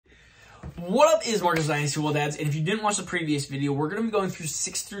What up is Marcus Dynasty Football Dads, and if you didn't watch the previous video, we're going to be going through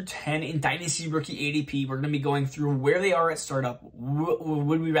 6 through 10 in Dynasty Rookie ADP. We're going to be going through where they are at startup.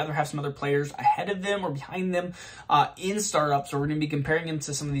 Would we rather have some other players ahead of them or behind them in startup? So we're going to be comparing them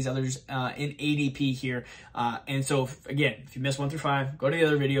to some of these others in ADP here. And so, again, if you missed 1 through 5, go to the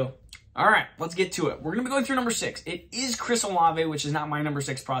other video. All right, let's get to it. We're going to be going through number 6. It is Chris Olave, which is not my number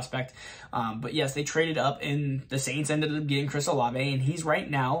 6 prospect. But yes, they traded up, and the Saints ended up getting Chris Olave, and he's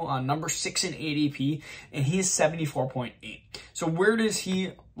right now number 6 in ADP, and he is 74.8. So where does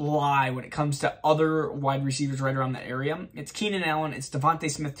he lie when it comes to other wide receivers right around that area? It's Keenan Allen, it's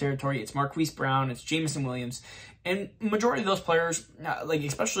Devontae Smith territory, it's Marquise Brown, it's Jameson Williams. And majority of those players, like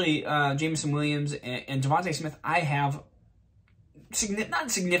especially Jameson Williams and Devontae Smith, I have not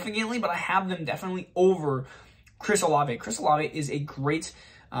significantly, but I have them definitely over Chris Olave. Chris Olave is a great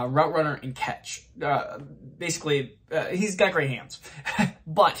route runner and catch. Basically, he's got great hands.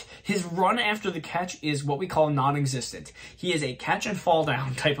 But his run after the catch is what we call non-existent. He is a catch and fall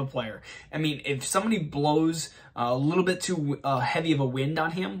down type of player. I mean, if somebody blows a little bit too heavy of a wind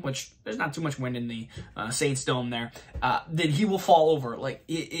on him, which there's not too much wind in the Saints Dome there, then he will fall over. Like,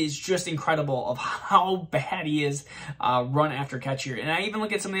 it is just incredible of how bad he is run after catch here. And I even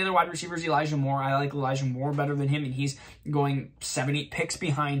look at some of the other wide receivers, Elijah Moore. I like Elijah Moore better than him, and he's going 7-8 picks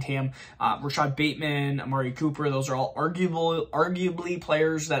behind him. Rashad Bateman, Amari Cooper, those are all arguably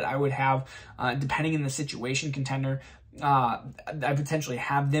players that I would have, depending on the situation, contender. I potentially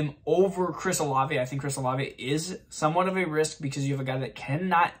have them over Chris Olave. I think Chris Olave is somewhat of a risk because you have a guy that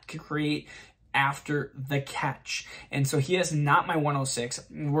cannot create after the catch. And so he is not my 106.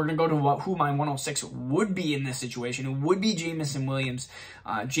 We're going to go to who my 106 would be in this situation. It would be Jameson Williams.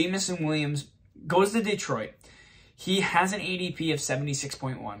 Jameson Williams goes to Detroit. He has an ADP of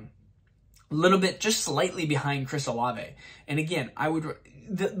 76.1. A little bit, just slightly behind Chris Olave. And again, I would...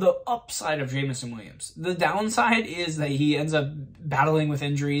 The upside of Jameson Williams. The downside is that he ends up battling with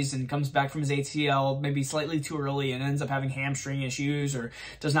injuries and comes back from his ACL maybe slightly too early and ends up having hamstring issues or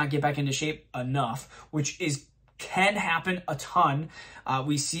does not get back into shape enough, which can happen a ton.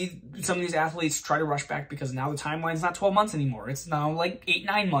 We see some of these athletes try to rush back because now the timeline's not 12 months anymore. It's now like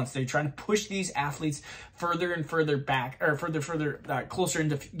 8-9 months. They're trying to push these athletes further and further back, or closer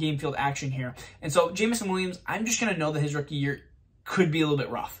into game field action here. And so Jameson Williams, I'm just going to know that his rookie year could be a little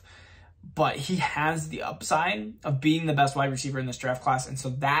bit rough, but he has the upside of being the best wide receiver in this draft class. And so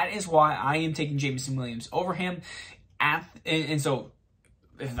that is why I am taking Jameson Williams over him. And so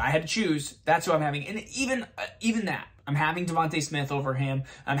if I had to choose, that's who I'm having. And even that, I'm having Devontae Smith over him.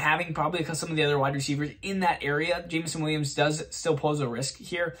 I'm having probably some of the other wide receivers in that area. Jameson Williams does still pose a risk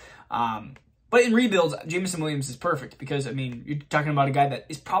here. But in rebuilds, Jameson Williams is perfect because, I mean, you're talking about a guy that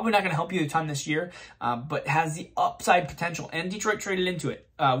is probably not going to help you a ton this year, but has the upside potential. And Detroit traded into it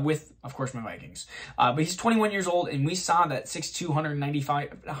with, of course, my Vikings. But he's 21 years old, and we saw that 6'2",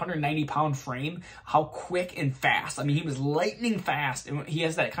 190-pound frame, how quick and fast. I mean, he was lightning fast, and he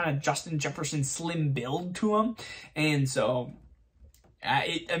has that kind of Justin Jefferson slim build to him. And so...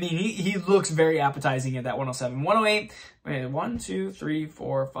 I mean, he looks very appetizing at that 107. 108, wait, 1, 2, 3,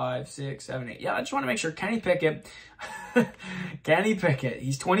 4, 5, 6, 7, 8. Yeah, I just want to make sure. Kenny Pickett. Kenny Pickett.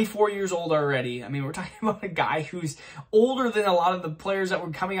 He's 24 years old already. I mean, we're talking about a guy who's older than a lot of the players that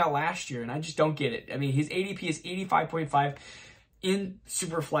were coming out last year, and I just don't get it. I mean, his ADP is 85.5 in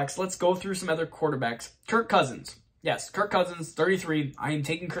Superflex. Let's go through some other quarterbacks. Kirk Cousins. Yes, Kirk Cousins, 33. I am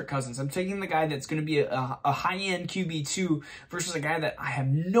taking Kirk Cousins. I'm taking the guy that's going to be a high-end QB2 versus a guy that I have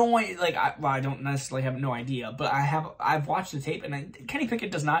no idea. Like, I don't necessarily have no idea, but I've watched the tape, and Kenny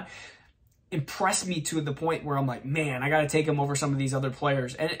Pickett does not impress me to the point where I'm like, man, I got to take him over some of these other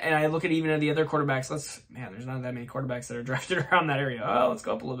players. And I look at even the other quarterbacks. There's not that many quarterbacks that are drafted around that area. Oh, let's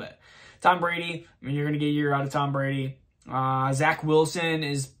go up a little bit. Tom Brady. I mean, you're going to get a year out of Tom Brady. Zach Wilson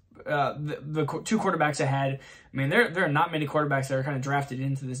is the 2 quarterbacks ahead. I mean, there are not many quarterbacks that are kind of drafted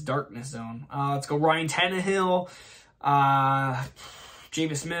into this darkness zone. Let's go Ryan Tannehill,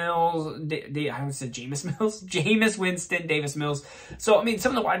 Jameis Mills, Jameis Winston, Davis Mills. So, I mean,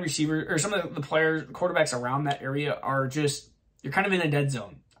 some of the wide receivers, or some of the quarterbacks around that area are just, you're kind of in a dead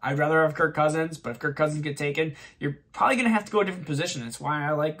zone. I'd rather have Kirk Cousins, but if Kirk Cousins get taken, you're probably going to have to go a different position. That's why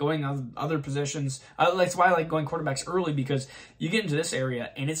I like going on other positions. That's why I like going quarterbacks early, because you get into this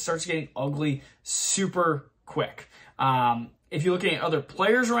area and it starts getting ugly super quick. If you're looking at other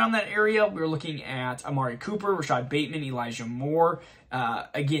players around that area, we're looking at Amari Cooper, Rashad Bateman, Elijah Moore.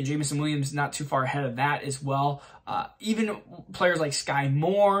 Again, Jameson Williams not too far ahead of that as well. Even players like Sky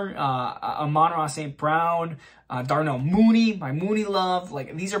Moore, Amon-Ra St. Brown, Darnell Mooney, my Mooney love.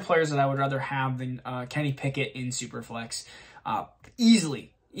 Like, these are players that I would rather have than Kenny Pickett in Superflex.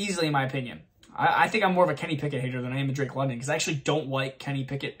 Easily. Easily, in my opinion. I think I'm more of a Kenny Pickett hater than I am a Drake London because I actually don't like Kenny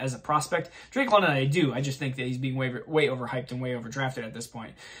Pickett as a prospect. Drake London, I do. I just think that he's being way overhyped and way overdrafted at this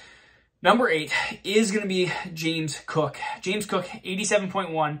point. Number 8 is going to be James Cook. James Cook,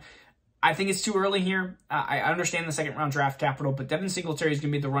 87.1. I think it's too early here. I understand the second-round draft capital, but Devin Singletary is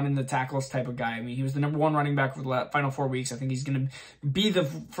going to be the run-in-the-tackles type of guy. I mean, he was the #1 running back for the final 4 weeks. I think he's going to be the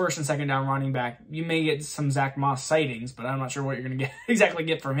first and second down running back. You may get some Zach Moss sightings, but I'm not sure what you're going to exactly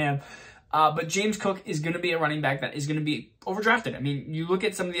get from him. But James Cook is going to be a running back that is going to be overdrafted. I mean, you look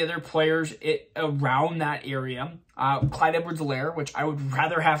at some of the other players around that area. Clyde Edwards-Helaire, which I would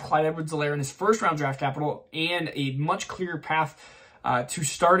rather have Clyde Edwards-Helaire in his first-round draft capital and a much clearer path to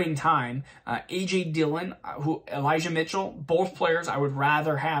starting time. A.J. Dillon, Elijah Mitchell, both players I would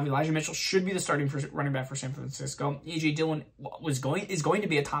rather have. Elijah Mitchell should be the starting running back for San Francisco. A.J. Dillon is going to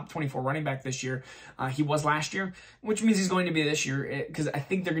be a top 24 running back this year. He was last year, which means he's going to be this year because I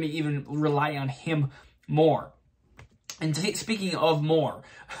think they're going to even rely on him more. And speaking of more,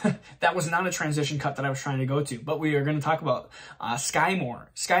 that was not a transition cut that I was trying to go to, but we are going to talk about Sky Moore.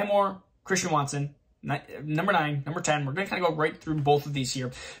 Sky Moore, Christian Watson, number 9, number 10. We're going to kind of go right through both of these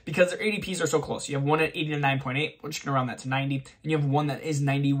here because their ADPs are so close. You have one at 89.8. We're just going to round that to 90. And you have one that is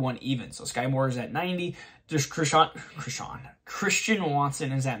 91 even. So Sky Moore is at 90. There's Christian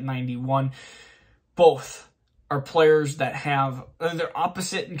Watson is at 91. Both are players that have, they're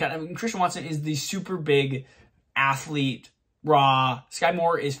opposite. And kind of, Christian Watson is the super big athlete, raw. Sky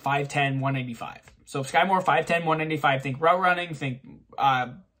Moore is 5'10", 195. So Sky Moore, 5'10", 195. Think route running, think,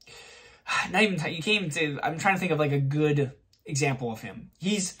 not even, you can't even say, I'm trying to think of like a good example of him.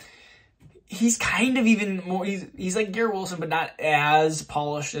 He's kind of even more, he's like Garrett Wilson, but not as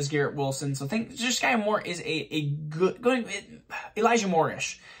polished as Garrett Wilson. So think just Sky Moore is a good, Elijah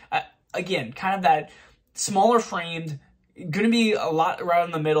Moore-ish. Again, kind of that smaller framed, going to be a lot around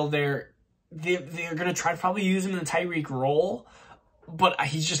in the middle there. They're going to try to probably use him in the Tyreek role, but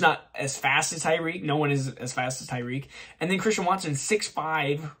he's just not as fast as Tyreek. No one is as fast as Tyreek. And then Christian Watson,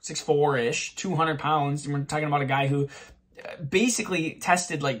 6'5", 6'4"-ish, 200 pounds. And we're talking about a guy who basically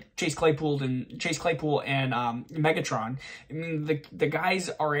tested like Chase Claypool and Megatron. I mean, the guy's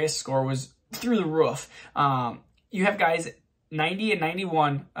RAS score was through the roof. You have guys 90 and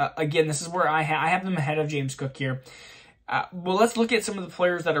 91. Again, this is where I have them ahead of James Cook here. Well, let's look at some of the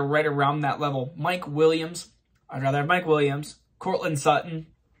players that are right around that level. Mike Williams. I'd rather have Mike Williams. Cortland Sutton.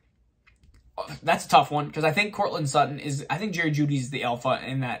 That's a tough one because I think Cortland Sutton is, I think Jerry Jeudy's the alpha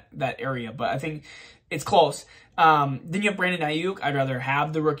in that area, but I think it's close. Then you have Brandon Ayuk. I'd rather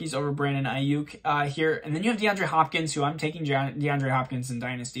have the rookies over Brandon Ayuk here. And then you have DeAndre Hopkins, who I'm taking DeAndre Hopkins in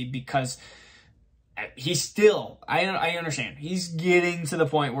Dynasty because he's still, I understand, he's getting to the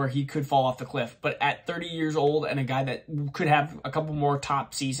point where he could fall off the cliff. But at 30 years old and a guy that could have a couple more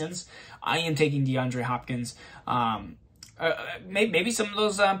top seasons, I am taking DeAndre Hopkins. Maybe some of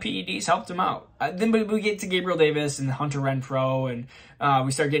those PEDs helped him out. Then we get to Gabriel Davis and Hunter Renfrow, and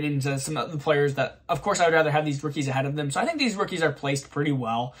we start getting into some of the players that, of course, I would rather have these rookies ahead of them. So I think these rookies are placed pretty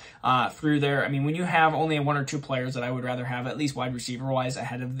well through there. I mean, when you have only 1 or 2 players that I would rather have, at least wide receiver-wise,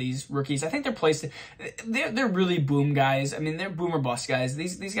 ahead of these rookies, I think they're placed. They're really boom guys. I mean, they're boom or bust guys.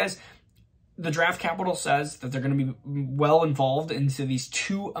 These guys. The draft capital says that they're going to be well involved into these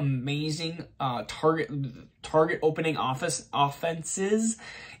 2 amazing target opening offenses.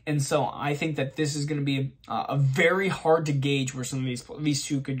 And so I think that this is going to be a very hard to gauge where some of these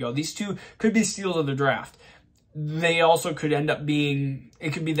 2 could go. These 2 could be steals of the draft. They also could end up being,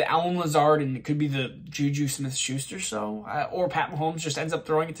 it could be the Allen Lazard and it could be the Juju Smith-Schuster or Pat Mahomes just ends up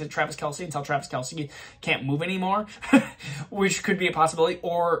throwing it to Travis Kelce until Travis Kelce can't move anymore, which could be a possibility.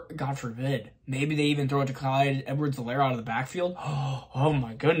 Or, God forbid, maybe they even throw it to Clyde Edwards-Helaire out of the backfield. Oh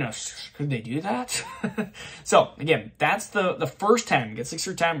my goodness, could they do that? So, again, that's the first 10. Get 6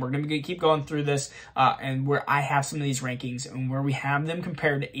 through 10. We're going to keep going through this and where I have some of these rankings and where we have them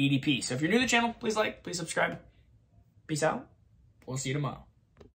compared to ADP. So if you're new to the channel, please like, please subscribe. Peace out. We'll see you tomorrow.